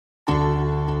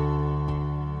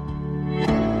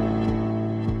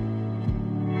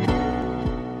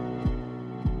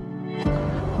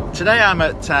Today I'm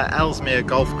at Ellesmere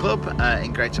Golf Club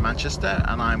in Greater Manchester,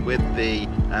 and I'm with the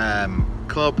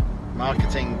club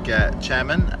marketing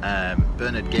chairman,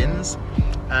 Bernard Gins.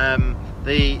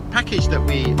 The package that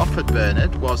we offered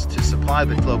Bernard was to supply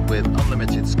the club with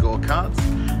unlimited scorecards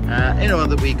in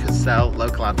order that we could sell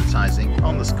local advertising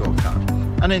on the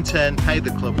scorecard, and in turn pay the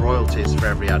club royalties for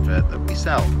every advert that we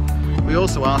sell. We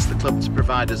also asked the club to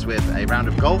provide us with a round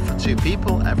of golf for 2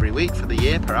 people every week for the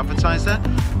year per advertiser,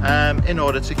 in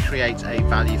order to create a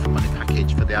value for money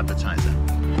package for the advertiser.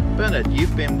 Bernard,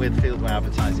 you've been with Fieldway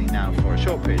Advertising now for a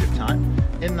short period of time.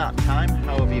 In that time,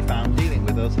 how have you found dealing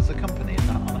with us as a company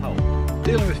on the whole?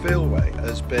 Dealing with Fieldway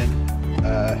has been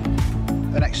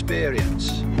an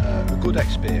experience, a good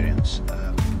experience.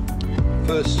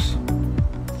 First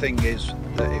thing is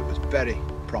that it was very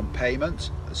prompt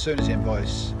payment. As soon as the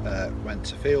invoice went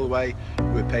to Fieldway,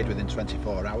 we were paid within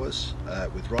 24 hours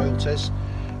with royalties.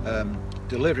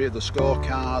 Delivery of the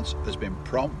scorecards has been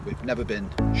prompt. We've never been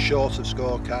short of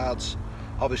scorecards.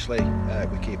 Obviously,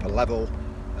 we keep a level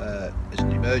as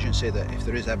an emergency, that if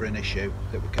there is ever an issue,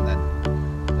 that we can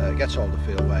then get hold of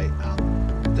Fieldway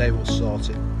and they will sort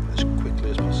it as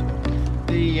quickly as possible.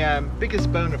 The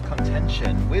biggest bone of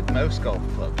contention with most golf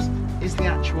clubs is the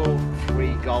actual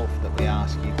free golf that we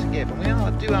ask you to give, and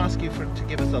we do ask you to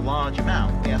give us a large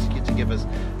amount. We ask you to give us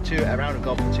a round of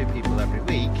golf for 2 people every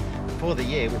week for the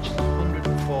year, which is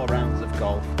 104 rounds of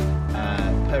golf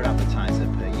per advertiser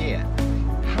per year.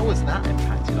 How has that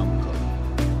impacted on the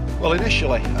club? Well,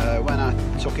 initially, when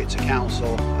I took it to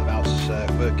council about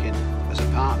working as a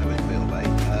partner with Fieldway,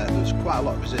 there was quite a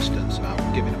lot of resistance about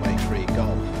giving away free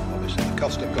golf. Obviously, the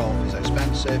cost of golf is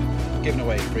expensive. Giving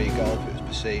away free golf, it was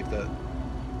perceived that,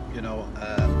 you know,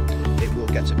 it will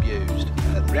get abused.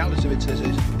 The reality of it is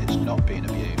it's not being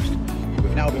abused.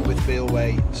 We've now been with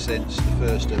Fieldway since the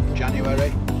 1st of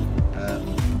January.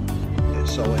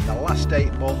 So in the last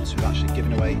 8 months, we've actually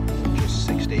given away just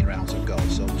 16 rounds of golf.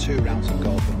 So 2 rounds of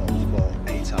golf a month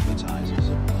for 8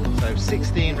 advertisers. So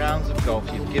 16 rounds of golf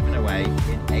you've given away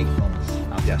in 8 months.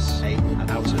 Yes,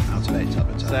 out of 8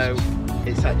 advertisers. So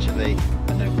it's actually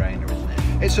a no-brainer, isn't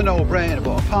it? It's a no-brainer,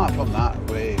 but apart from that,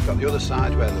 we've got the other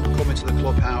side where they'll come into the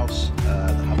clubhouse,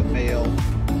 they'll have a meal,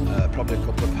 probably a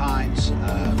couple of pints.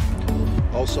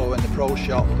 Also in the pro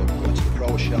shop, they'll go into the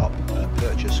pro shop and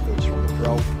purchase goods from the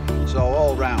pro. So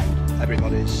all round,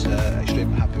 everybody's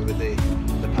extremely happy with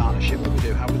the partnership that we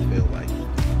do have with Fieldway.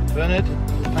 Bernard,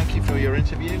 thank you for your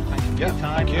interview. Thank you for your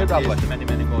time. Thank you, Bradley. To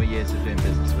many more years of doing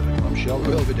business with us. I'm sure we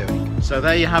will be doing. So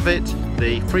there you have it.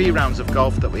 The free rounds of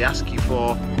golf that we ask you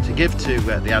to give to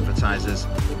the advertisers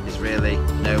is really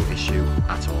no issue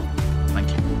at all. Thank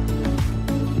you.